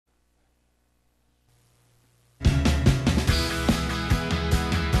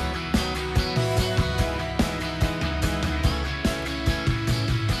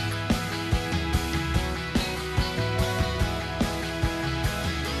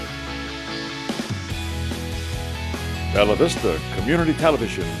Bella Vista Community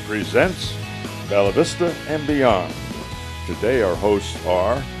Television presents Bella Vista and Beyond. Today our hosts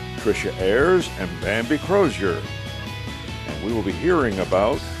are Tricia Ayres and Bambi Crozier. And we will be hearing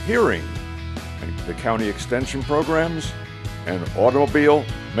about hearing, and the county extension programs, and automobile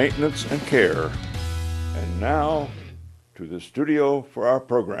maintenance and care. And now to the studio for our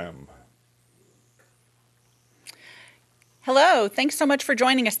program. Hello, thanks so much for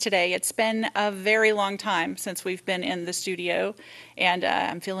joining us today. It's been a very long time since we've been in the studio, and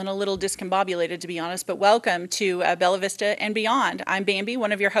I'm feeling a little discombobulated, to be honest, but welcome to Bella Vista and Beyond. I'm Bambi,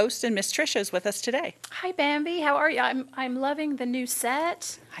 one of your hosts, and Miss Tricia is with us today. Hi, Bambi. How are you? I'm loving the new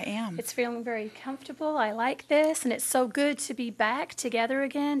set. I am. It's feeling very comfortable. I like this, and it's so good to be back together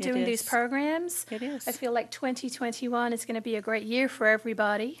again doing these programs. It is. I feel like 2021 is going to be a great year for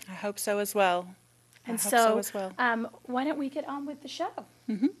everybody. I hope so as well. And I hope so as well. Why don't we get on with the show?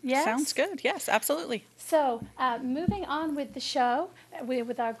 Mm-hmm. Yes? Sounds good. Yes, absolutely. So, moving on with the show,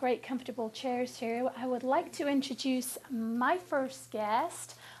 with our great comfortable chairs here, I would like to introduce my first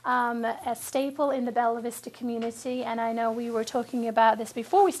guest, a staple in the Bella Vista community, and I know we were talking about this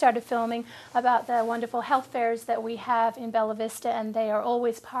before we started filming, about the wonderful health fairs that we have in Bella Vista, and they are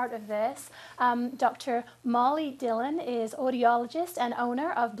always part of this. Dr. Molly Dillon is audiologist and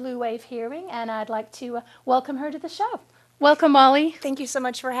owner of Blue Wave Hearing, and I'd like to welcome her to the show. Welcome, Molly. Thank you so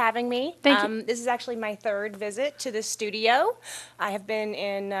much for having me. Thank you. This is actually my third visit to the studio. I have been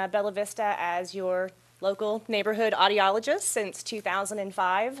in Bella Vista as your local neighborhood audiologist since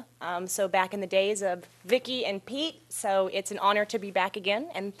 2005, so back in the days of Vicki and Pete, so it's an honor to be back again,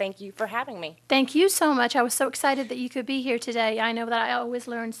 and thank you for having me. Thank you so much. I was so excited that you could be here today. I know that I always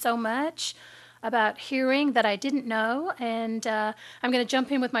learn so much about hearing that I didn't know, and I'm going to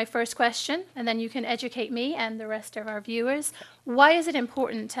jump in with my first question, and then you can educate me and the rest of our viewers. Why is it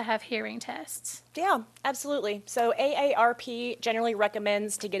important to have hearing tests? Yeah, absolutely. So AARP generally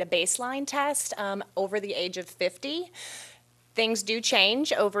recommends to get a baseline test over the age of 50. Things do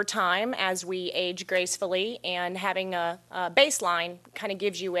change over time as we age gracefully, and having a baseline kind of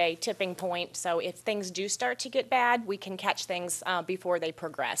gives you a tipping point. So if things do start to get bad, we can catch things before they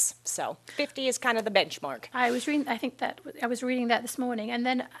progress. So 50 is kind of the benchmark. I was reading that this morning. And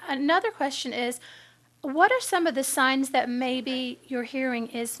then another question is, what are some of the signs that maybe your hearing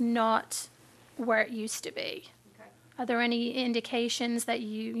is not where it used to be? Okay. Are there any indications that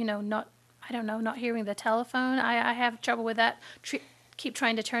not hearing the telephone? I have trouble with that. Keep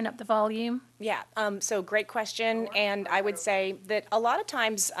trying to turn up the volume. Yeah, so great question, and I would say that a lot of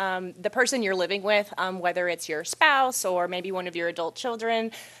times the person you're living with, whether it's your spouse or maybe one of your adult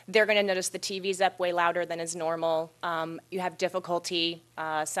children, they're going to notice the TV's up way louder than is normal. You have difficulty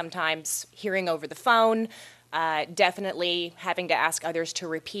sometimes hearing over the phone. Definitely having to ask others to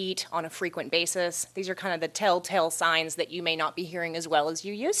repeat on a frequent basis. These are kind of the telltale signs that you may not be hearing as well as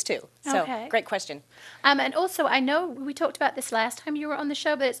you used to. So, okay. Great question. And also, I know we talked about this last time you were on the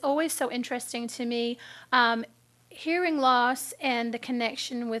show, but it's always so interesting to me, hearing loss and the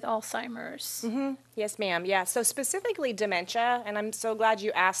connection with Alzheimer's. Mm-hmm. Yes, ma'am. Yeah, so specifically dementia, and I'm so glad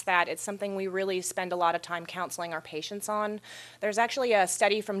you asked that. It's something we really spend a lot of time counseling our patients on. There's actually a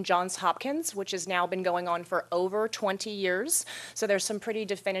study from Johns Hopkins, which has now been going on for over 20 years. So there's some pretty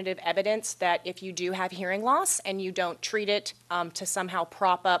definitive evidence that if you do have hearing loss and you don't treat it to somehow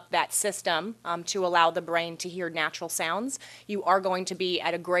prop up that system to allow the brain to hear natural sounds, you are going to be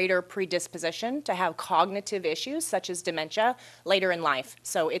at a greater predisposition to have cognitive issues such as dementia later in life.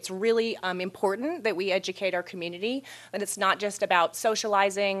 So it's really important that we educate our community that it's not just about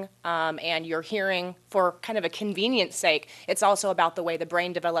socializing and your hearing for kind of a convenience sake. It's also about the way the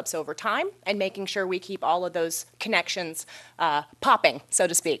brain develops over time and making sure we keep all of those connections popping, so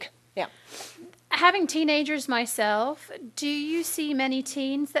to speak. Yeah. Having teenagers myself, do you see many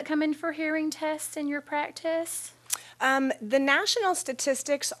teens that come in for hearing tests in your practice? The national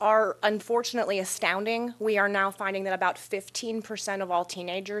statistics are unfortunately astounding. We are now finding that about 15% of all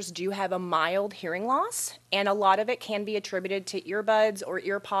teenagers do have a mild hearing loss, and a lot of it can be attributed to earbuds or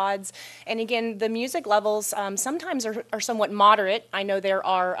ear pods. And again, the music levels sometimes are somewhat moderate. I know there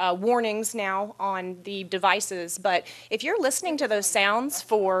are warnings now on the devices, but if you're listening to those sounds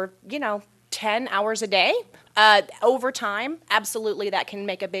for, 10 hours a day, over time, absolutely that can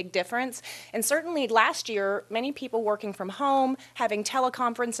make a big difference. And certainly last year, many people working from home, having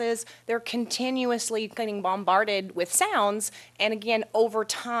teleconferences, they're continuously getting bombarded with sounds. And again, over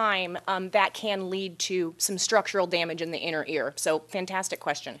time, that can lead to some structural damage in the inner ear. So fantastic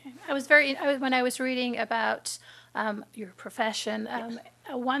question. When I was reading about your profession,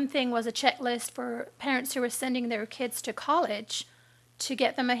 one thing was a checklist for parents who were sending their kids to college to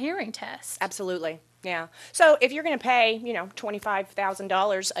get them a hearing test. Absolutely. Yeah. So if you're going to pay,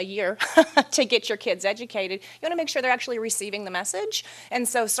 $25,000 a year to get your kids educated, you want to make sure they're actually receiving the message. And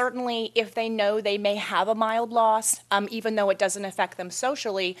so certainly if they know they may have a mild loss, even though it doesn't affect them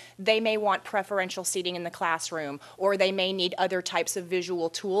socially, they may want preferential seating in the classroom, or they may need other types of visual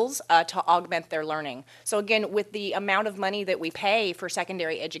tools to augment their learning. So again, with the amount of money that we pay for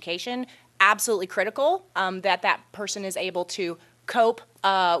secondary education, absolutely critical that that person is able to cope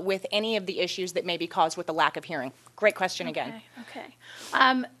with any of the issues that may be caused with the lack of hearing. Great question again. Okay.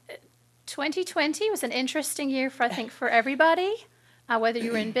 2020 was an interesting year for, I think, for everybody. Whether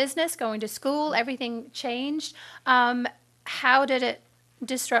you were in business, going to school, everything changed. How did it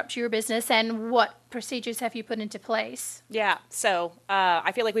disrupt your business, and what procedures have you put into place? Yeah, so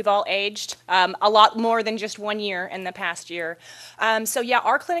I feel like we've all aged a lot more than just 1 year in the past year. So yeah,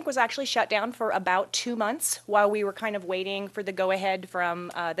 our clinic was actually shut down for about 2 months while we were kind of waiting for the go-ahead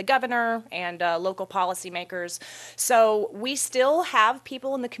from the governor and local policymakers. So we still have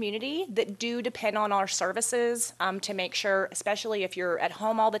people in the community that do depend on our services to make sure, especially if you're at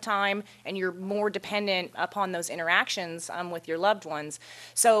home all the time and you're more dependent upon those interactions with your loved ones.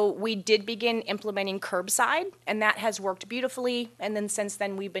 So we did begin implementing curbside, and that has worked beautifully. And then since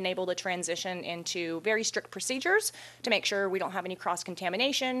then, we've been able to transition into very strict procedures to make sure we don't have any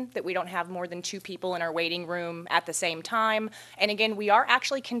cross-contamination, that we don't have more than 2 people in our waiting room at the same time. And again, we are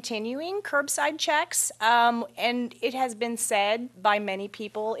actually continuing curbside checks, and it has been said by many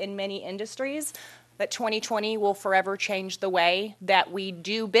people in many industries that 2020 will forever change the way that we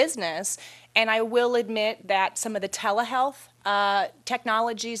do business. And I will admit that some of the telehealth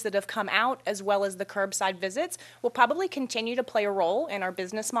technologies that have come out, as well as the curbside visits, will probably continue to play a role in our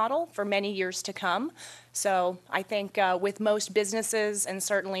business model for many years to come. So I think with most businesses, and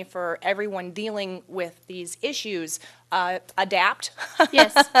certainly for everyone dealing with these issues, adapt.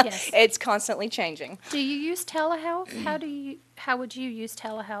 Yes, yes. It's constantly changing. Do you use telehealth? How would you use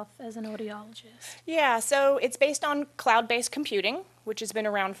telehealth as an audiologist? Yeah, so it's based on cloud-based computing, which has been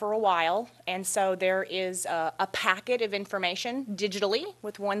around for a while. And so there is a packet of information digitally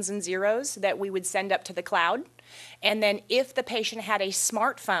with ones and zeros that we would send up to the cloud. And then if the patient had a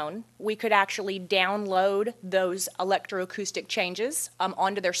smartphone, we could actually download those electroacoustic changes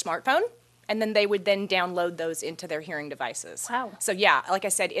onto their smartphone. And then they would then download those into their hearing devices. Wow. So yeah, like I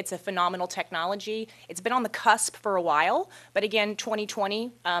said, it's a phenomenal technology. It's been on the cusp for a while, but again,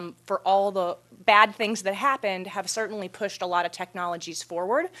 2020, for all the bad things that happened, have certainly pushed a lot of technologies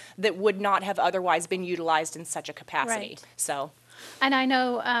forward that would not have otherwise been utilized in such a capacity. Right. So. And I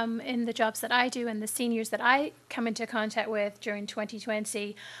know in the jobs that I do and the seniors that I come into contact with during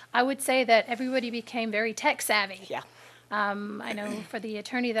 2020, I would say that everybody became very tech savvy. Yeah. I know for the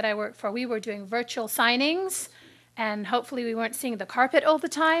attorney that I work for, we were doing virtual signings, and hopefully we weren't seeing the carpet all the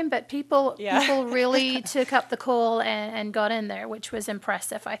time, but people really took up the call and got in there, which was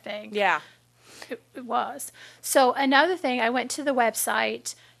impressive, I think. Yeah. It was. So another thing, I went to the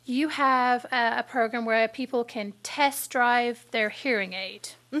website. You have a program where people can test drive their hearing aid.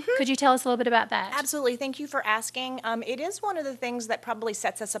 Mm-hmm. Could you tell us a little bit about that? Absolutely. Thank you for asking. It is one of the things that probably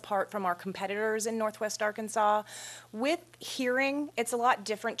sets us apart from our competitors in Northwest Arkansas. With hearing, it's a lot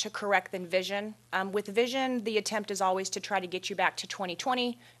different to correct than vision. With vision, the attempt is always to try to get you back to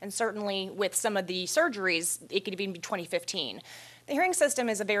 2020, and certainly with some of the surgeries, it could even be 2015. The hearing system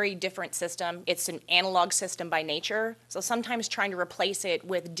is a very different system. It's an analog system by nature, so sometimes trying to replace it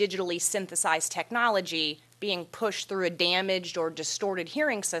with digitally synthesized technology being pushed through a damaged or distorted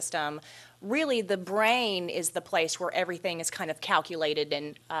hearing system, really the brain is the place where everything is kind of calculated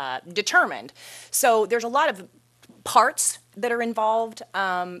and determined. So there's a lot of parts that are involved,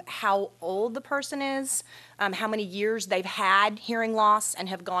 how old the person is, how many years they've had hearing loss and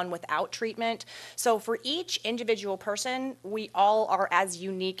have gone without treatment. So for each individual person, we all are as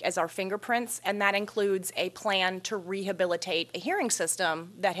unique as our fingerprints, and that includes a plan to rehabilitate a hearing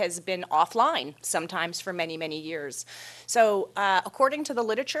system that has been offline sometimes for many, many years. So according to the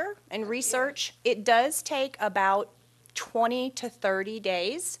literature and research, it does take about 20 to 30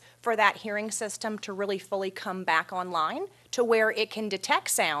 days for that hearing system to really fully come back online to where it can detect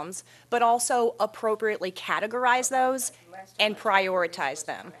sounds, but also appropriately categorize those and prioritize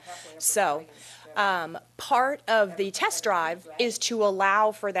them. So part of the test drive is to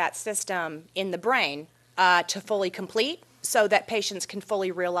allow for that system in the brain to fully complete, so that patients can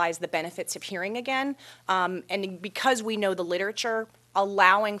fully realize the benefits of hearing again. And because we know the literature,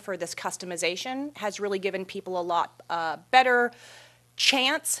 allowing for this customization has really given people a lot better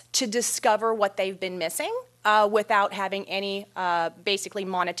chance to discover what they've been missing without having any basically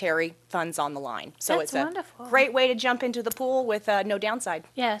monetary funds on the line. So That's it's wonderful. a great way to jump into the pool with no downside.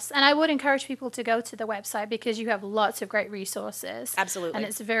 Yes, and I would encourage people to go to the website because you have lots of great resources. Absolutely. And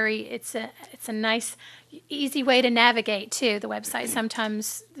it's a nice, easy way to navigate too. The website,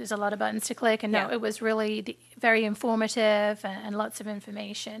 sometimes there's a lot of buttons to click, and no, Yeah. it was really very informative and lots of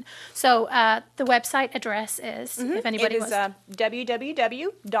information. So the website address is, if anybody It is wants.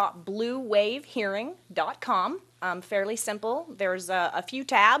 www.bluewavehearing.com. Fairly simple. There's a few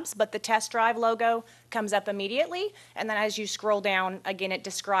tabs, but the test drive logo comes up immediately. And then as you scroll down, again, it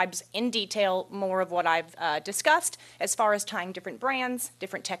describes in detail more of what I've discussed as far as tying different brands,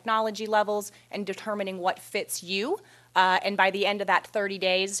 different technology levels, and determining what fits you. And by the end of that 30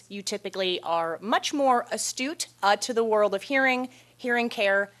 days, you typically are much more astute to the world of hearing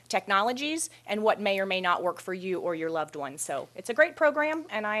care technologies, and what may or may not work for you or your loved one. So it's a great program,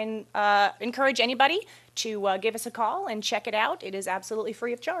 and I encourage anybody to give us a call and check it out. It is absolutely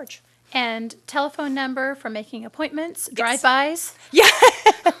free of charge. And telephone number for making appointments, drive-bys. Yeah,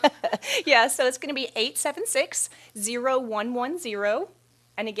 so it's going to be 876-0110.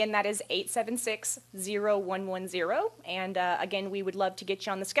 And again, that is 876-0110. And again, we would love to get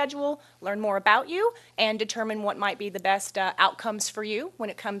you on the schedule, learn more about you, and determine what might be the best outcomes for you when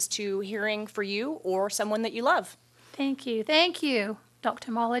it comes to hearing for you or someone that you love. Thank you. Thank you,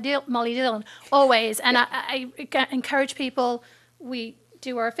 Dr. Molly Dillon, always. And I encourage people, we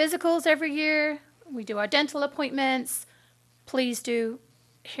do our physicals every year. We do our dental appointments. Please do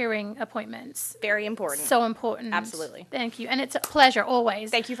hearing appointments. Very important. So important. Absolutely. Thank you. And it's a pleasure always.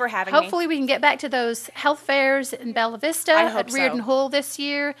 Thank you for having me. Hopefully we can get back to those health fairs in Bella Vista I hope at Reardon so. Hall this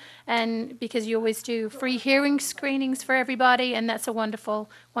year. And because you always do free hearing screenings for everybody, and that's a wonderful,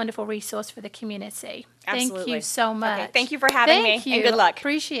 wonderful resource for the community. Thank Absolutely. you so much. Okay, thank you for having me, Thank you. and good luck.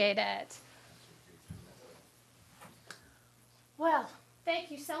 Appreciate it. Well, thank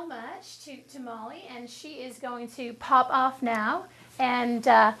you so much to Molly, and she is going to pop off now and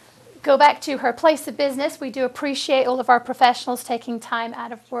go back to her place of business. We do appreciate all of our professionals taking time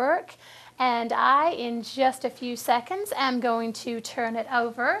out of work, and I, in just a few seconds, am going to turn it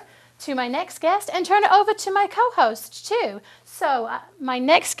over to my next guest and turn it over to my co-host too. So my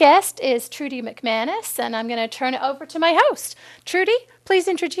next guest is Trudy McManus, and I'm going to turn it over to my host. Trudy, please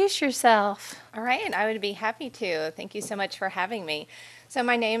introduce yourself. All right, I would be happy to. Thank you so much for having me. So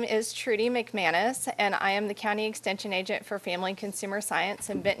my name is Trudy McManus, and I am the County Extension Agent for Family and Consumer Science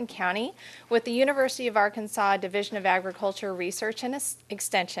in Benton County with the University of Arkansas Division of Agriculture Research and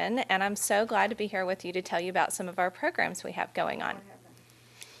Extension, and I'm so glad to be here with you to tell you about some of our programs we have going on.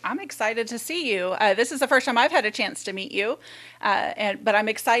 I'm excited to see you. This is the first time I've had a chance to meet you, but I'm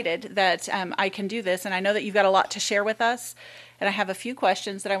excited that I can do this, and I know that you've got a lot to share with us, and I have a few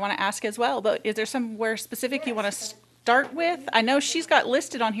questions that I want to ask as well, but is there somewhere specific you want to start with? I know she's got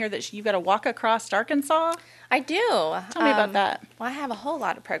listed on here that you've got to walk across Arkansas. I do. Tell me about that. Well, I have a whole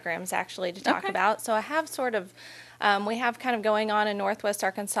lot of programs actually to talk Okay. about. So I have sort of, we have kind of going on in Northwest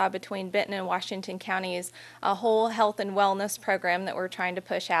Arkansas between Benton and Washington counties, a whole health and wellness program that we're trying to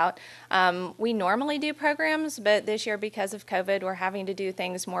push out. We normally do programs, but this year because of COVID, we're having to do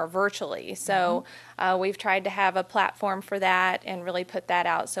things more virtually. So we've tried to have a platform for that and really put that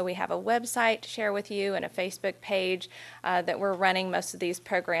out. So we have a website to share with you and a Facebook page that we're running most of these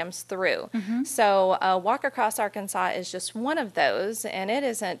programs through. So Walk Across Arkansas is just one of those, and it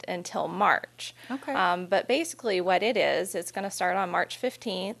isn't until March. Okay. But basically what it is, it's going to start on March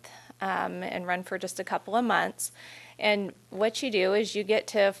 15th and run for just a couple of months. And what you do is you get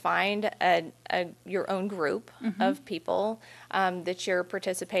to find your own group of people that you're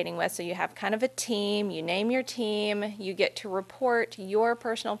participating with. So you have kind of a team, you name your team, you get to report your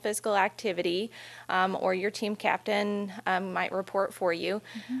personal physical activity, or your team captain might report for you,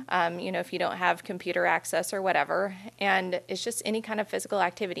 if you don't have computer access or whatever. And it's just any kind of physical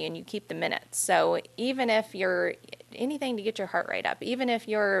activity, and you keep the minutes. So even if you're anything to get your heart rate up, even if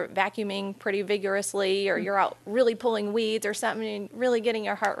you're vacuuming pretty vigorously, or you're out really pulling weeds or something and really getting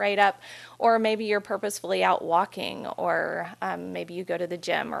your heart rate up, or maybe you're purposefully out walking, or maybe you go to the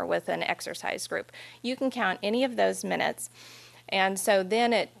gym or with an exercise group, you can count any of those minutes. And so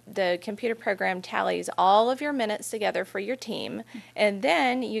then the computer program tallies all of your minutes together for your team, and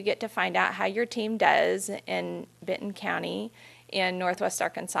then you get to find out how your team does in Benton County, in Northwest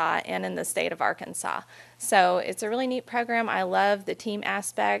Arkansas, and in the state of Arkansas. So it's a really neat program. I love the team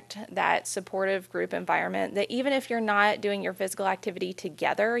aspect, that supportive group environment, that even if you're not doing your physical activity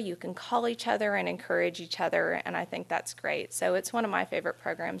together, you can call each other and encourage each other, and I think that's great. So it's one of my favorite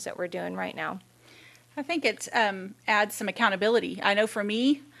programs that we're doing right now. I think it adds some accountability. I know for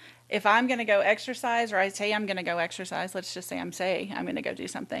me, if I'm going to go exercise, or I say I'm going to go exercise, let's just say I'm going to go do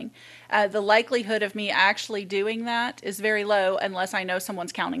something, the likelihood of me actually doing that is very low unless I know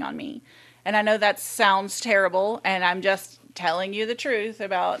someone's counting on me. And I know that sounds terrible, and I'm just telling you the truth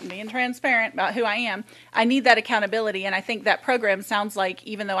about being transparent about who I am. I need that accountability, and I think that program sounds like,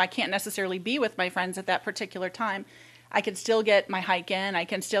 even though I can't necessarily be with my friends at that particular time, I can still get my hike in, I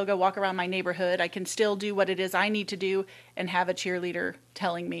can still go walk around my neighborhood, I can still do what it is I need to do and have a cheerleader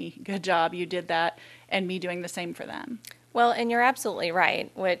telling me, good job, you did that, and me doing the same for them. Well, and you're absolutely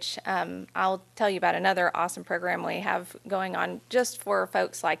right, which I'll tell you about another awesome program we have going on just for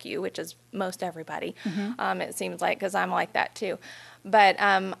folks like you, which is most everybody, it seems like, because I'm like that too. But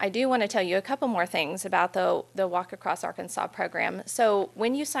I do want to tell you a couple more things about the Walk Across Arkansas program. So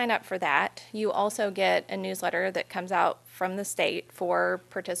when you sign up for that, you also get a newsletter that comes out from the state for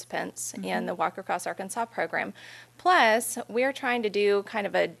participants in the Walk Across Arkansas program. Plus, we're trying to do kind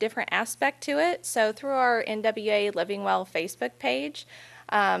of a different aspect to it. So through our NWA Living Well Facebook page,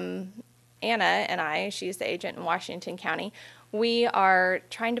 Anna and I, she's the agent in Washington County, we are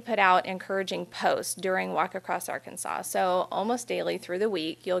trying to put out encouraging posts during Walk Across Arkansas. So almost daily through the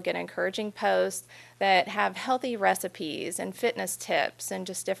week, you'll get encouraging posts that have healthy recipes and fitness tips and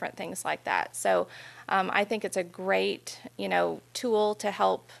just different things like that. So I think it's a great, tool to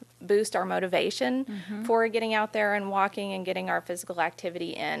help boost our motivation for getting out there and walking and getting our physical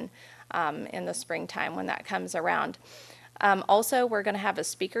activity in the springtime when that comes around. Also, we're going to have a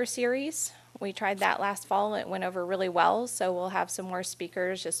speaker series. We tried that last fall. It went over really well, so we'll have some more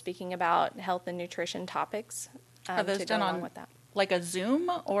speakers just speaking about health and nutrition topics. Are those to done go on along with that. like a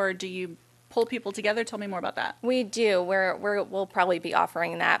Zoom, or do you pull people together? Tell me more about that. We do. We'll probably be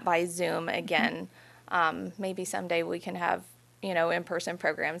offering that by Zoom again. Maybe someday we can have, in-person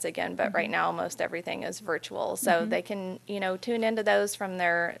programs again, but right now most everything is virtual. So they can, tune into those from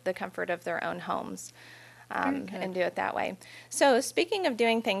the comfort of their own homes. And do it that way. So speaking of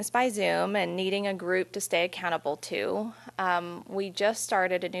doing things by Zoom and needing a group to stay accountable to, we just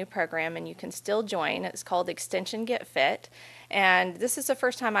started a new program, and you can still join. It's called Extension Get Fit, and this is the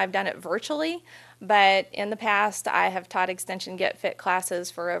first time I've done it virtually, but in the past I have taught Extension Get Fit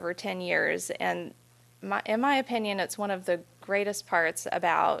classes for over 10 years, and in my opinion, it's one of the greatest parts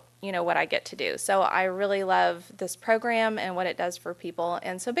about, what I get to do. So I really love this program and what it does for people.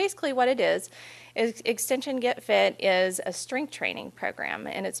 And so basically what it is Extension Get Fit is a strength training program,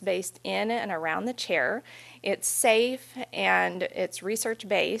 and it's based in and around the chair. It's safe and it's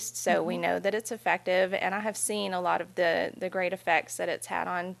research-based, so we know that it's effective, and I have seen a lot of the great effects that it's had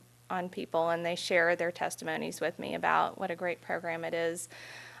on people, and they share their testimonies with me about what a great program it is.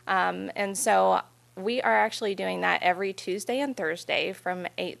 And so we are actually doing that every Tuesday and Thursday from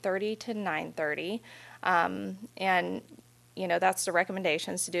 8:30 to 9:30. And, that's the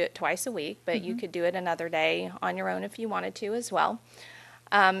recommendations, to do it twice a week, but you could do it another day on your own if you wanted to as well.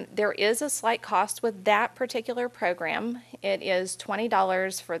 There is a slight cost with that particular program. It is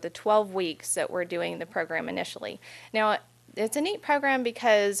 $20 for the 12 weeks that we're doing the program initially. Now, it's a neat program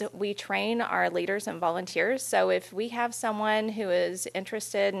because we train our leaders and volunteers. So if we have someone who is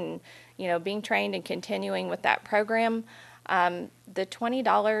interested in, being trained and continuing with that program, the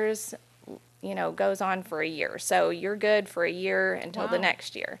 $20, goes on for a year. So you're good for a year until the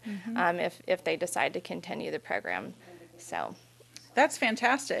next year, if they decide to continue the program. So That's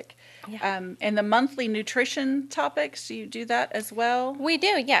fantastic. Yeah. And the monthly nutrition topics, do you do that as well? We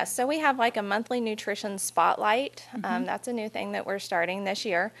do, yes. So we have like a monthly nutrition spotlight. That's a new thing that we're starting this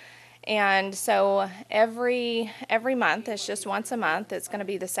year. And so every month, it's just once a month. It's going to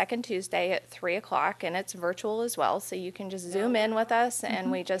be the second Tuesday at 3 o'clock, and it's virtual as well. So you can just Zoom in with us,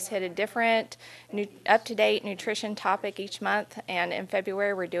 and we just hit a different up-to-date nutrition topic each month. And in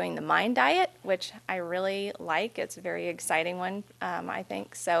February, we're doing the mind diet, which I really like. It's a very exciting one, I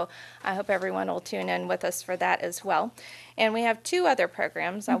think. So I hope everyone will tune in with us for that as well. And we have two other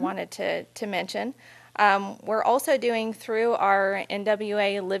programs I wanted to mention. We're also doing, through our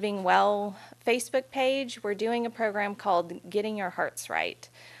NWA Living Well Facebook page, we're doing a program called Getting Your Hearts Right,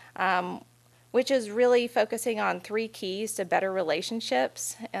 which is really focusing on 3 keys to better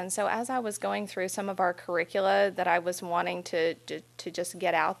relationships. And so as I was going through some of our curricula that I was wanting to just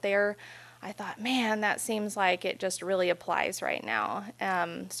get out there, I thought, man, that seems like it just really applies right now.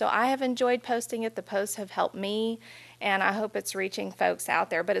 So I have enjoyed posting it. The posts have helped me, and I hope it's reaching folks out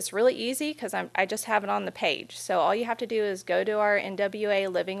there. But it's really easy because I just have it on the page. So all you have to do is go to our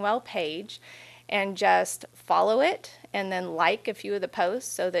NWA Living Well page, and just follow it and then like a few of the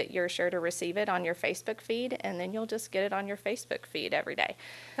posts so that you're sure to receive it on your Facebook feed, and then you'll just get it on your Facebook feed every day.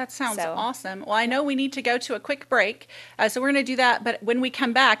 That sounds So- awesome. Well, I know we need to go to a quick break, so we're going to do that. But when we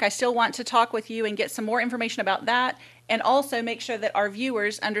come back, I still want to talk with you and get some more information about that, and also make sure that our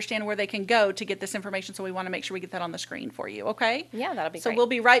viewers understand where they can go to get this information. So we want to make sure we get that on the screen for you, okay? Yeah, that'll be So great. we'll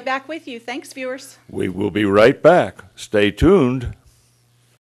be right back with you. Thanks, viewers. We will be right back. Stay tuned.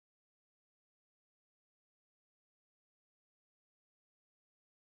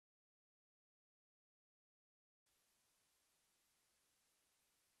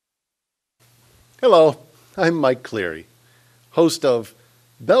 Hello, I'm Mike Cleary, host of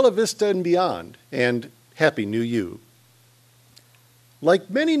Bella Vista and Beyond, and Happy New You. Like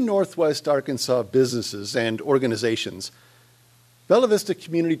many Northwest Arkansas businesses and organizations, Bella Vista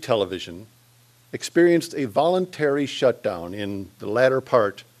Community Television experienced a voluntary shutdown in the latter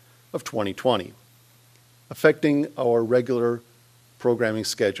part of 2020, affecting our regular programming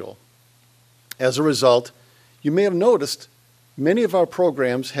schedule. As a result, you may have noticed many of our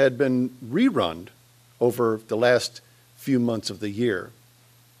programs had been rerun over the last few months of the year.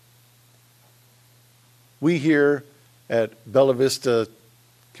 We here at Bella Vista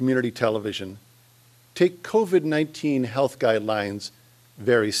Community Television take COVID-19 health guidelines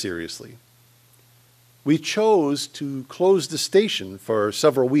very seriously. We chose to close the station for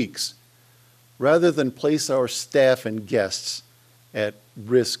several weeks rather than place our staff and guests at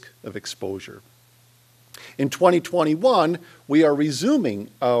risk of exposure. In 2021, we are resuming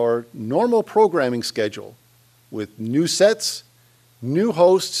our normal programming schedule with new sets, new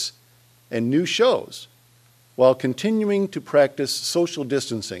hosts, and new shows, while continuing to practice social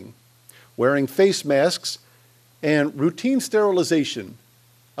distancing, wearing face masks, and routine sterilization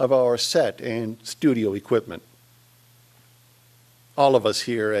of our set and studio equipment. All of us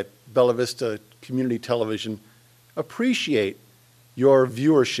here at Bella Vista Community Television appreciate your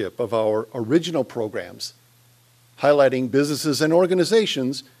viewership of our original programs, highlighting businesses and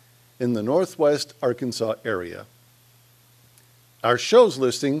organizations in the Northwest Arkansas area. Our shows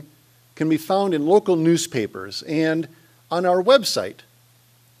listing can be found in local newspapers and on our website,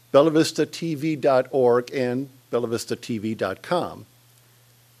 bellavistatv.org and bellavistatv.com.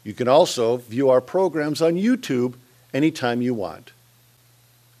 You can also view our programs on YouTube anytime you want.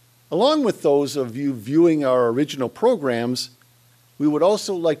 Along with those of you viewing our original programs, we would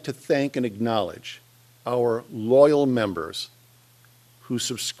also like to thank and acknowledge our loyal members who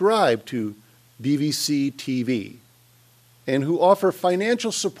subscribe to BVC TV and who offer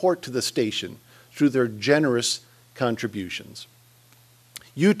financial support to the station through their generous contributions.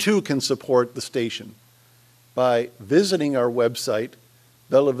 You too can support the station by visiting our website,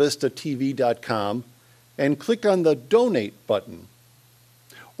 bellavistatv.com, and click on the Donate button.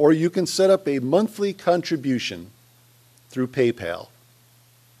 Or you can set up a monthly contribution through PayPal.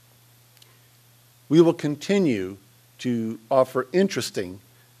 We will continue to offer interesting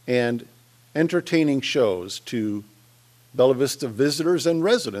and entertaining shows to Bella Vista visitors and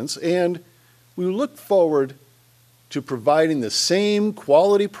residents, and we look forward to providing the same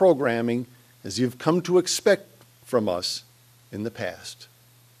quality programming as you've come to expect from us in the past.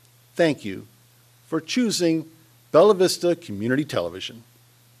 Thank you for choosing Bella Vista Community Television.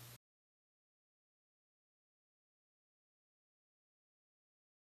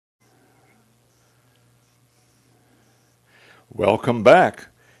 Welcome back.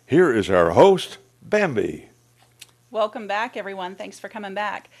 Here is our host, Bambi. Welcome back, everyone. Thanks for coming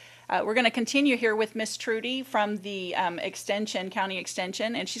back. We're going to continue here with Miss Trudy from the County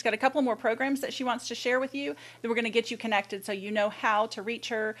Extension, and she's got a couple more programs that she wants to share with you. Then we're going to get you connected so you know how to reach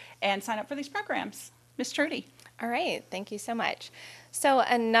her and sign up for these programs. Miss Trudy. All right, thank you so much. So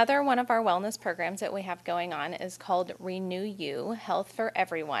another one of our wellness programs that we have going on is called Renew You, Health for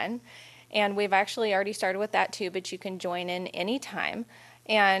Everyone. And we've actually already started with that too, but you can join in anytime.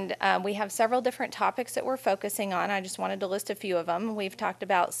 And we have several different topics that we're focusing on. I just wanted to list a few of them. We've talked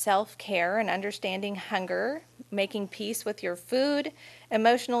about self-care and understanding hunger, making peace with your food,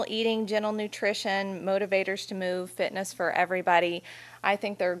 emotional eating, gentle nutrition, motivators to move, fitness for everybody. I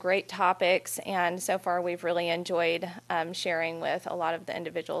think they're great topics, and so far we've really enjoyed sharing with a lot of the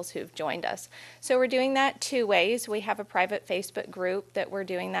individuals who've joined us. So we're doing that two ways. We have a private Facebook group that we're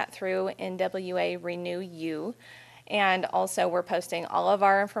doing that through, NWA Renew You. And also we're posting all of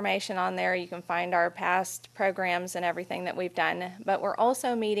our information on there. You can find our past programs and everything that we've done. But we're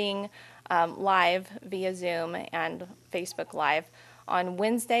also meeting live via Zoom and Facebook Live on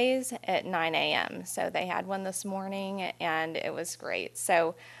Wednesdays at 9 a.m. So they had one this morning and it was great.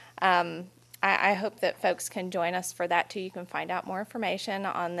 So I hope that folks can join us for that too. You can find out more information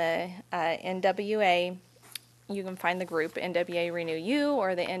on the NWA. You can find the group NWA Renew You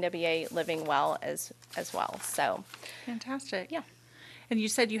or the NWA Living Well as well. So Fantastic. yeah. And you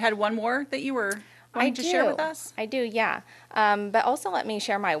said you had one more that you were wanting to share with us? I do, yeah. But also let me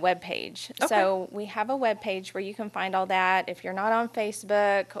share my webpage. Okay. So we have a webpage where you can find all that. If you're not on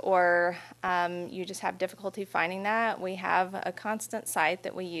Facebook or you just have difficulty finding that, we have a constant site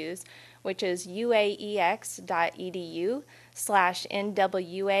that we use, which is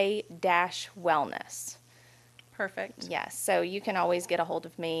uaex.edu/NWA-wellness. Perfect. Yes, so you can always get a hold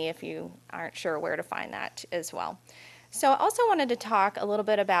of me if you aren't sure where to find that as well. So I also wanted to talk a little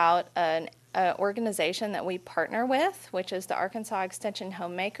bit about an organization that we partner with, which is the Arkansas Extension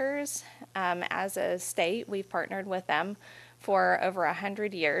Homemakers. As a state, we've partnered with them for over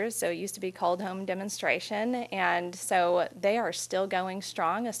 100 years. So it used to be called Home Demonstration. And so they are still going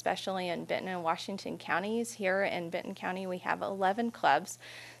strong, especially in Benton and Washington counties. Here in Benton County, we have 11 clubs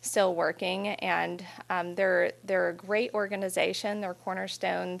still working. And they're a great organization. Their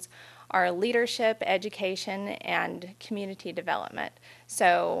cornerstones are leadership, education, and community development.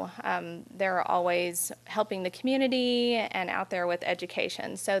 So they're always helping the community and out there with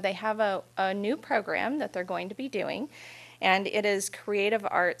education. So they have a new program that they're going to be doing, and it is creative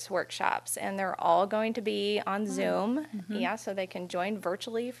arts workshops, and they're all going to be on Zoom. Yeah, so they can join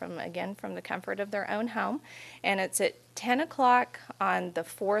virtually from the comfort of their own home. And it's at 10 o'clock on the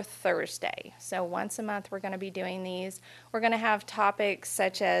fourth Thursday. So once a month we're going to be doing these. We're going to have topics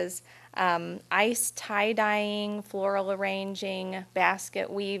such as ice tie-dyeing, floral arranging, basket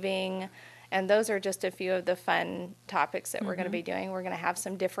weaving, and those are just a few of the fun topics that we're going to be doing. We're going to have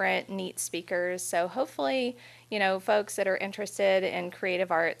some different neat speakers, so hopefully, folks that are interested in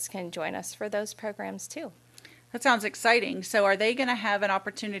creative arts can join us for those programs too. That sounds exciting. So are they going to have an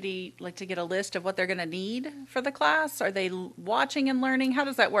opportunity to get a list of what they're going to need for the class? Are they watching and learning? How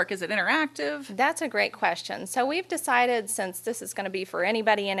does that work? Is it interactive? That's a great question. So we've decided, since this is going to be for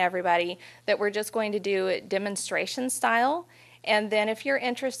anybody and everybody, that we're just going to do it demonstration style. And then if you're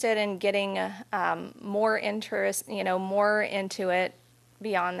interested in getting more into it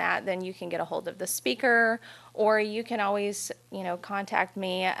beyond that, then you can get a hold of the speaker, or you can always, contact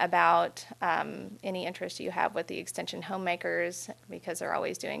me about any interest you have with the Extension Homemakers, because they're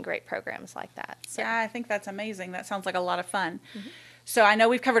always doing great programs like that. So. Yeah, I think that's amazing. That sounds like a lot of fun. So I know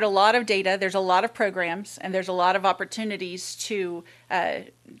we've covered a lot of data. There's a lot of programs, and there's a lot of opportunities to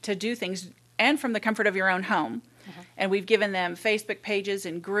do things, and from the comfort of your own home. And we've given them Facebook pages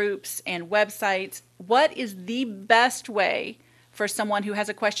and groups and websites. What is the best way for someone who has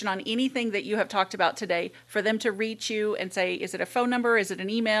a question on anything that you have talked about today, for them to reach you and say, is it a phone number? Is it an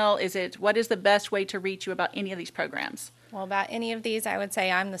email? What is the best way to reach you about any of these programs? Well, about any of these, I would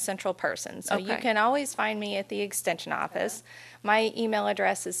say I'm the central person. So you Okay. can always find me at the Extension office. My email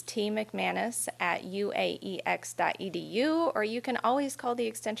address is tmcmanus@uaex.edu, or you can always call the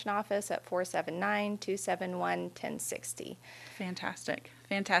Extension office at 479-271-1060. Fantastic.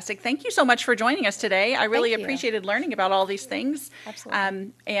 Fantastic. Thank you so much for joining us today. I really Thank you. appreciated learning about all these things.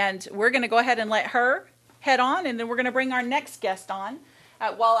 Absolutely. And we're going to go ahead and let her head on, and then we're going to bring our next guest on.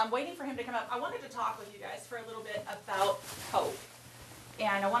 While I'm waiting for him to come up, I wanted to talk with you guys for a little bit about hope.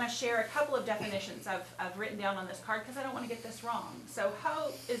 And I want to share a couple of definitions I've written down on this card, because I don't want to get this wrong. So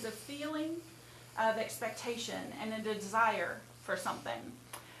hope is a feeling of expectation and a desire for something.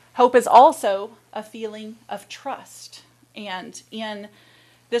 Hope is also a feeling of trust. And in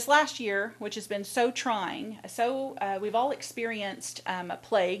this last year, which has been so trying, we've all experienced a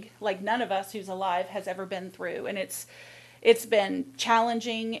plague like none of us who's alive has ever been through. And it's been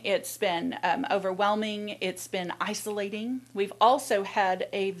challenging, it's been overwhelming, it's been isolating. We've also had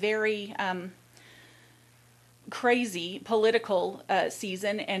a very crazy political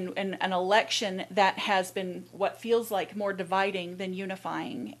season and an election that has been what feels like more dividing than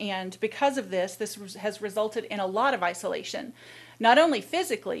unifying. And because of this has resulted in a lot of isolation, not only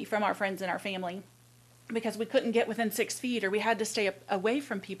physically from our friends and our family, because we couldn't get within 6 feet or we had to stay away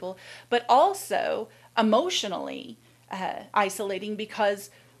from people, but also emotionally isolating,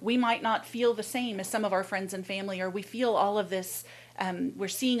 because we might not feel the same as some of our friends and family, or we feel all of this, we're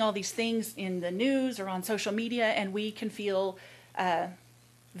seeing all these things in the news or on social media, and we can feel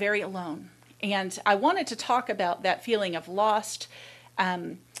very alone. And I wanted to talk about that feeling of lost,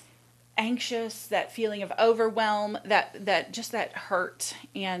 anxious, that feeling of overwhelm, that just that hurt.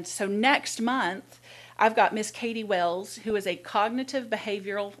 And so next month, I've got Miss Katie Wells, who is a cognitive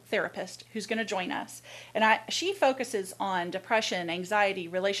behavioral therapist, who's going to join us. And she focuses on depression, anxiety,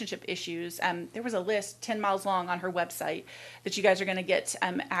 relationship issues. There was a list 10 miles long on her website that you guys are going to get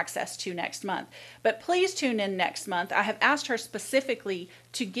access to next month. But please tune in next month. I have asked her specifically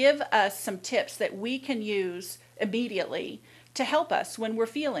to give us some tips that we can use immediately to help us when we're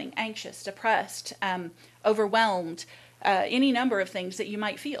feeling anxious, depressed, overwhelmed, any number of things that you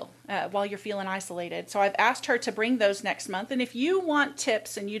might feel while you're feeling isolated. So I've asked her to bring those next month. And if you want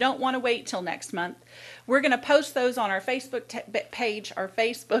tips and you don't want to wait till next month, we're going to post those on our Facebook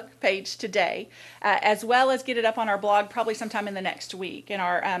page today, as well as get it up on our blog probably sometime in the next week. And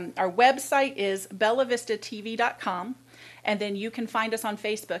our website is bellavistatv.com, and then you can find us on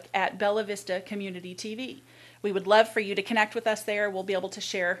Facebook at Bella Vista Community TV. We would love for you to connect with us there. We'll be able to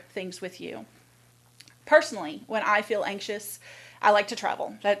share things with you. Personally, when I feel anxious, I like to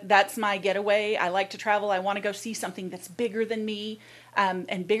travel. That's my getaway. I like to travel. I want to go see something that's bigger than me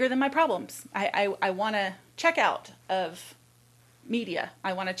and bigger than my problems. I want to check out of media.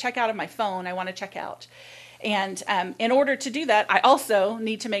 I want to check out of my phone. I want to check out. And in order to do that, I also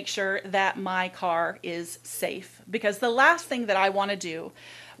need to make sure that my car is safe. Because the last thing that I want to do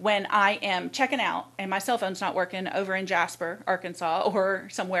when I am checking out and my cell phone's not working over in Jasper, Arkansas, or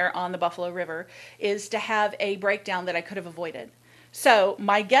somewhere on the Buffalo River, is to have a breakdown that I could have avoided. So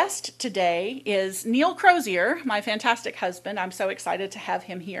my guest today is Neil Crozier, my fantastic husband. I'm so excited to have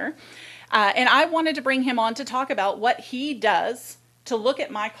him here. And I wanted to bring him on to talk about what he does to look at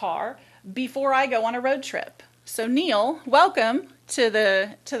my car before I go on a road trip. So Neil, welcome to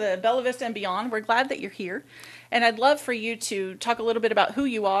the Bella Vista and Beyond. We're glad that you're here. And I'd love for you to talk a little bit about who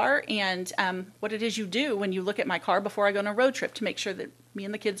you are and what it is you do when you look at my car before I go on a road trip to make sure that me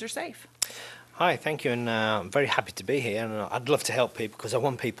and the kids are safe. Hi, thank you, and I'm very happy to be here, and I'd love to help people because I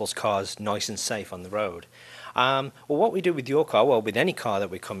want people's cars nice and safe on the road. Well, what we do with your car, well, with any car that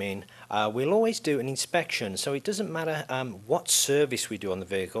we come in, we'll always do an inspection. So it doesn't matter what service we do on the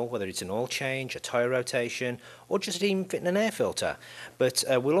vehicle, whether it's an oil change, a tyre rotation, or just even fitting an air filter. But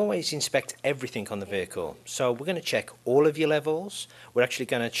we'll always inspect everything on the vehicle. So we're going to check all of your levels. We're actually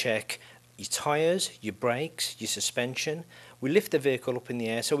going to check your tyres, your brakes, your suspension. We lift the vehicle up in the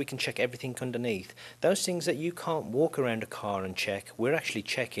air so we can check everything underneath. Those things that you can't walk around a car and check, we're actually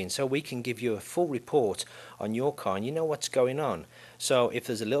checking so we can give you a full report on your car and you know what's going on. So if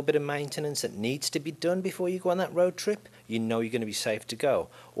there's a little bit of maintenance that needs to be done before you go on that road trip, you know you're going to be safe to go.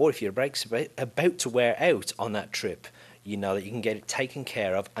 Or if your brakes are about to wear out on that trip, you know that you can get it taken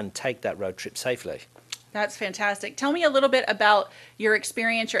care of and take that road trip safely. That's fantastic. Tell me a little bit about your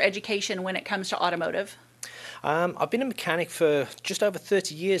experience, your education when it comes to automotive. I've been a mechanic for just over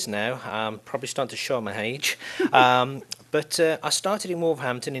 30 years now, probably starting to show my age. But I started in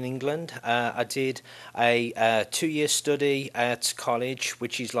Wolverhampton in England. I did a 2-year study at college,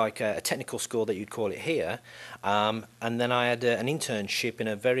 which is like a technical school that you'd call it here. And then I had an internship in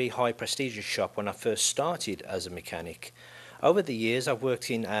a very high prestigious shop when I first started as a mechanic. Over the years, I've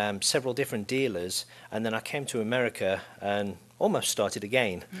worked in several different dealers, and then I came to America and almost started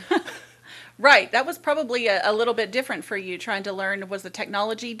again. Right. That was probably a little bit different for you, trying to learn. Was the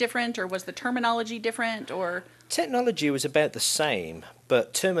technology different, or was the terminology different, or? Technology was about the same,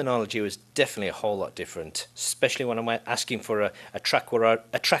 but terminology was definitely a whole lot different, especially when I'm asking for a track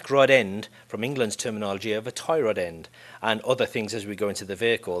rod end from England's terminology of a tie rod end and other things as we go into the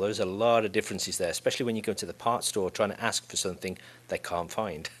vehicle. There's a lot of differences there, especially when you go to the parts store trying to ask for something they can't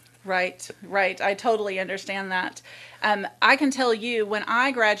find. Right, right. I totally understand that. I can tell you, when I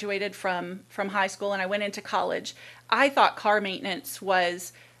graduated from high school and I went into college, I thought car maintenance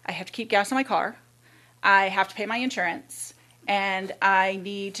was, I have to keep gas in my car, I have to pay my insurance, and I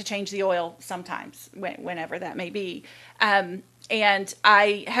need to change the oil sometimes, whenever that may be. And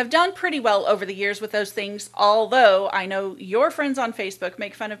I have done pretty well over the years with those things, although I know your friends on Facebook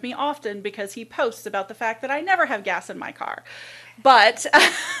make fun of me often because he posts about the fact that I never have gas in my car. But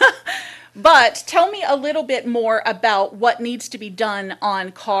tell me a little bit more about what needs to be done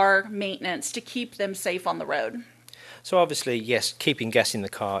on car maintenance to keep them safe on the road. So obviously, yes, keeping gas in the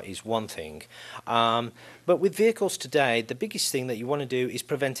car is one thing. But with vehicles today, the biggest thing that you want to do is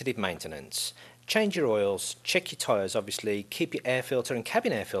preventative maintenance. Change your oils, check your tyres, obviously, keep your air filter and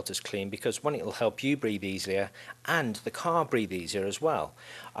cabin air filters clean because, one, it'll help you breathe easier and the car breathe easier as well.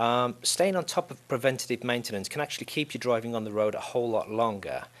 Staying on top of preventative maintenance can actually keep you driving on the road a whole lot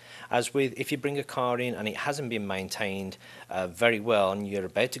longer. As with, if you bring a car in and it hasn't been maintained very well and you're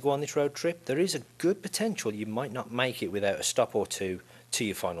about to go on this road trip, there is a good potential you might not make it without a stop or two to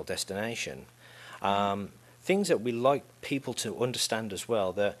your final destination. Things that we like people to understand as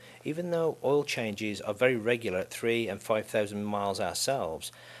well, that even though oil changes are very regular at 3,000 and 5,000 miles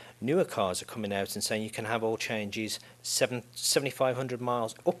ourselves, newer cars are coming out and saying you can have oil changes 7,500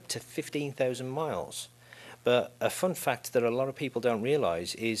 miles up to 15,000 miles. But a fun fact that a lot of people don't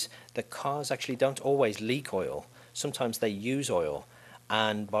realise is that cars actually don't always leak oil. Sometimes they use oil,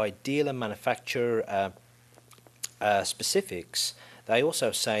 and by dealer manufacturer specifics, they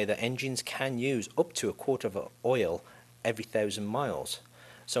also say that engines can use up to a quarter of oil every 1,000 miles.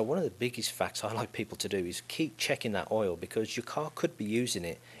 So one of the biggest facts I like people to do is keep checking that oil, because your car could be using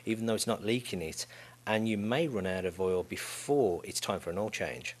it even though it's not leaking it, and you may run out of oil before it's time for an oil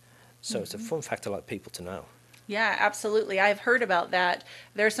change. So it's a fun fact I like people to know. Yeah, absolutely. I've heard about that.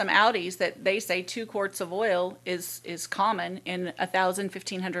 There's some Audis that they say 2 quarts of oil is common in 1,000,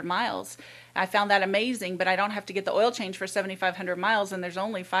 1,500 miles. I found that amazing, but I don't have to get the oil change for 7,500 miles, and there's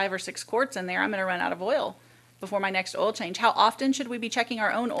only 5 or 6 quarts in there. I'm going to run out of oil before my next oil change. How often should we be checking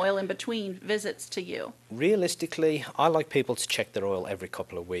our own oil in between visits to you? Realistically, I like people to check their oil every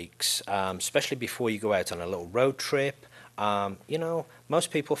couple of weeks, especially before you go out on a little road trip. You know, most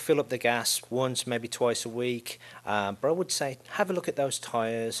people fill up the gas once, maybe twice a week, but I would say have a look at those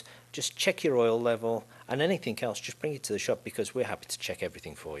tyres, just check your oil level, and anything else, just bring it to the shop, because we're happy to check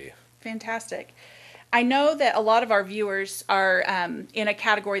everything for you. Fantastic. I know that a lot of our viewers are in a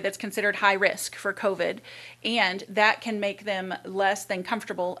category that's considered high risk for COVID, and that can make them less than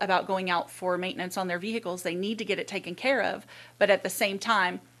comfortable about going out for maintenance on their vehicles. They need to get it taken care of, but at the same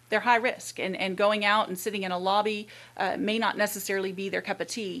time, they're high risk, and going out and sitting in a lobby may not necessarily be their cup of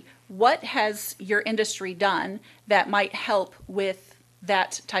tea. What has your industry done that might help with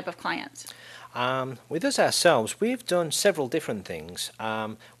that type of client? With us ourselves, we've done several different things.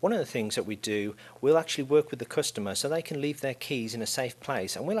 One of the things that we do, we'll actually work with the customer so they can leave their keys in a safe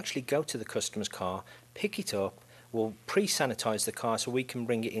place, and we'll actually go to the customer's car, pick it up, we'll pre-sanitize the car so we can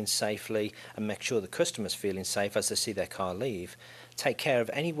bring it in safely and make sure the customer's feeling safe as they see their car leave. Take care of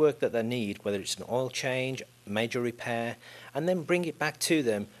any work that they need, whether it's an oil change, major repair, and then bring it back to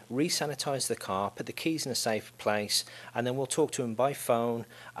them, re-sanitize the car, put the keys in a safe place, and then we'll talk to them by phone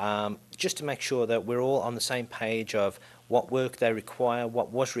just to make sure that we're all on the same page of what work they require,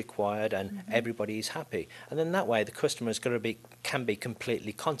 what was required, and everybody is happy. And then that way the customer can be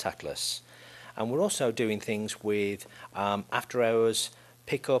completely contactless. And we're also doing things with after hours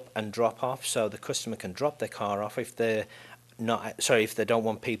pick up and drop off, so the customer can drop their car off if they're if they don't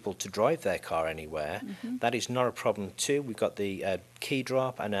want people to drive their car anywhere. That is not a problem too. We've got the key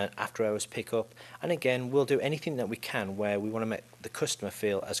drop and an after hours pickup, and again we'll do anything that we can where we want to make the customer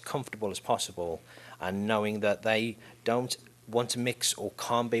feel as comfortable as possible, and knowing that they don't want to mix or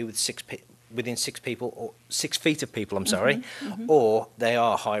can't be with within 6 people or 6 feet of people, or they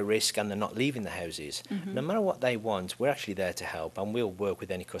are high risk and they're not leaving the houses. No matter what they want, we're actually there to help, and we'll work with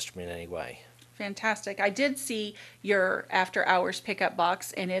any customer in any way. Fantastic. I did see your after hours pickup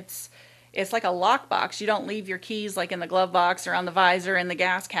box, and it's like a lock box. You don't leave your keys like in the glove box or on the visor in the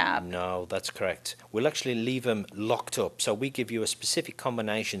gas cap. No, that's correct. We'll actually leave them locked up. So we give you a specific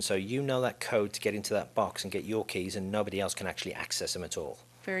combination so you know that code to get into that box and get your keys, and nobody else can actually access them at all.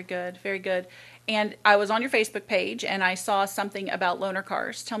 Very good, very good. And I was on your Facebook page and I saw something about loaner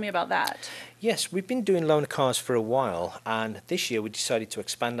cars. Tell me about that. Yes, we've been doing loaner cars for a while, and this year we decided to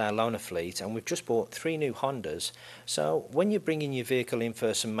expand our loaner fleet, and we've just bought 3 new Hondas. So when you're bringing your vehicle in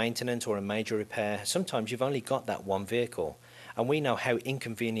for some maintenance or a major repair, sometimes you've only got that one vehicle. And we know how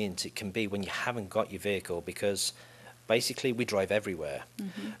inconvenient it can be when you haven't got your vehicle, because basically we drive everywhere.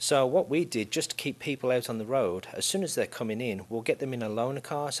 So what we did, just to keep people out on the road, as soon as they're coming in, we'll get them in a loaner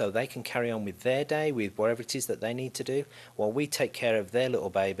car so they can carry on with their day, with whatever it is that they need to do, while we take care of their little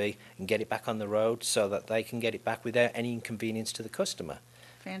baby and get it back on the road so that they can get it back without any inconvenience to the customer.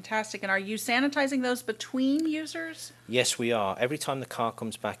 Fantastic. And are you sanitizing those between users? Yes, we are. Every time the car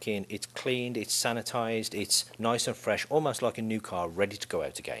comes back in, it's cleaned, it's sanitized, it's nice and fresh, almost like a new car ready to go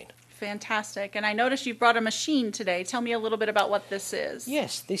out again. Fantastic. And I noticed you brought a machine today. Tell me a little bit about what this is.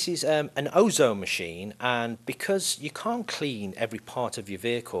 Yes, this is an ozone machine, and because you can't clean every part of your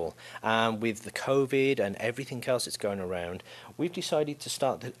vehicle with the COVID and everything else that's going around, we've decided to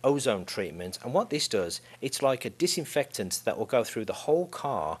start the ozone treatment. And what this does, it's like a disinfectant that will go through the whole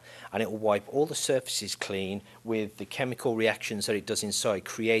car, and it will wipe all the surfaces clean with the chemical reactions that it does inside,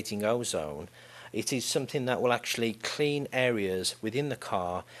 creating ozone. It is something that will actually clean areas within the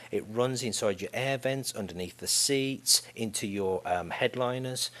car. It runs inside your air vents, underneath the seats, into your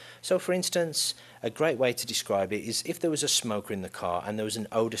headliners. So for instance, a great way to describe it is if there was a smoker in the car and there was an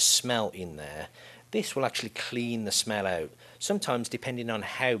odour smell in there, This will actually clean the smell out. Sometimes, depending on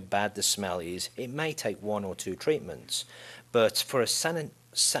how bad the smell is, it may take 1 or 2 treatments. But for a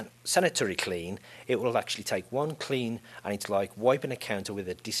sanitary clean, it will actually take 1 clean, and it's like wiping a counter with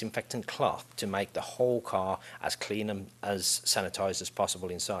a disinfectant cloth to make the whole car as clean and as sanitized as possible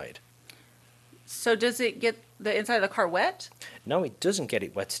inside. So does it get the inside of the car wet? No, it doesn't get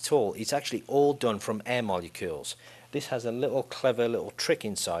it wet at all. It's actually all done from air molecules. This has a little clever little trick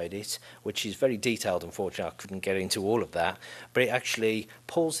inside it, which is very detailed. Unfortunately, I couldn't get into all of that. But it actually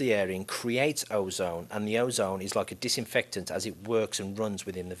pulls the air in, creates ozone, and the ozone is like a disinfectant as it works and runs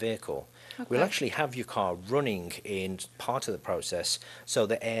within the vehicle. Okay. We'll actually have your car running in part of the process, so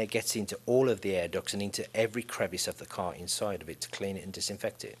the air gets into all of the air ducts and into every crevice of the car inside of it to clean it and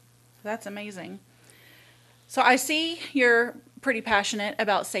disinfect it. That's amazing. So I see you're pretty passionate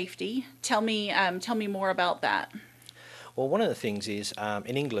about safety. Tell me more about that. Well, one of the things is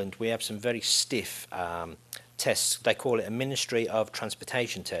in England we have some very stiff tests. They call it a Ministry of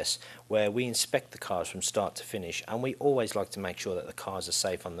Transportation test, where we inspect the cars from start to finish, and we always like to make sure that the cars are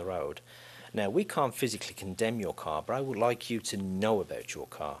safe on the road. Now, we can't physically condemn your car, but I would like you to know about your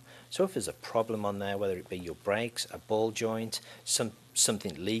car. So if there's a problem on there, whether it be your brakes, a ball joint,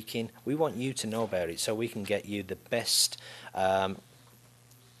 something leaking, we want you to know about it so we can get you the best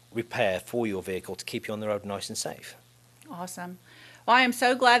repair for your vehicle to keep you on the road nice and safe. Awesome. Well, I am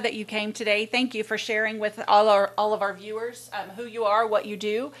so glad that you came today. Thank you for sharing with all of our viewers who you are, what you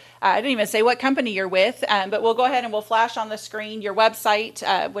do. I didn't even say what company you're with, but we'll go ahead and we'll flash on the screen your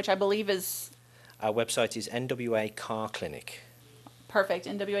website, which I believe is... Our website is NWA Car Clinic. Perfect,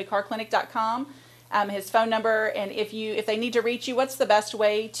 nwacarclinic.com. His phone number, and if they need to reach you, what's the best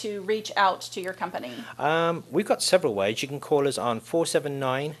way to reach out to your company? We've got several ways. You can call us on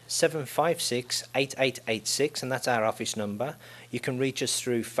 479-756-8886, and that's our office number. You can reach us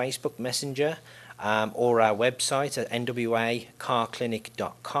through Facebook Messenger, or our website at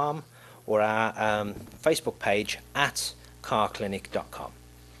nwacarclinic.com, or our Facebook page at carclinic.com.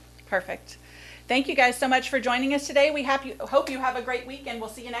 Perfect. Thank you guys so much for joining us today. We hope you have a great week, and we'll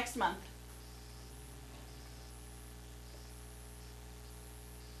see you next month.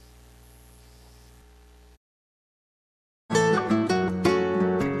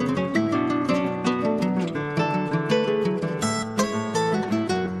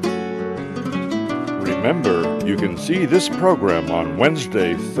 Remember, you can see this program on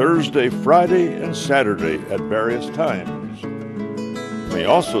Wednesday, Thursday, Friday, and Saturday at various times. You may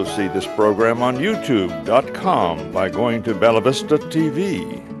also see this program on YouTube.com by going to Bella Vista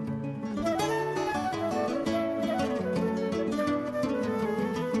TV.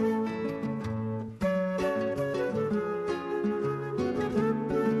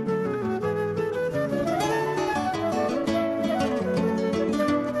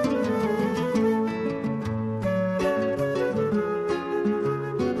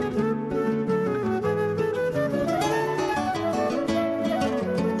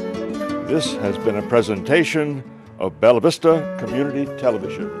 This has been a presentation of Bella Vista Community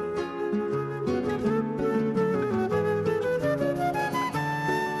Television.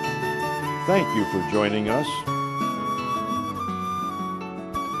 Thank you for joining us.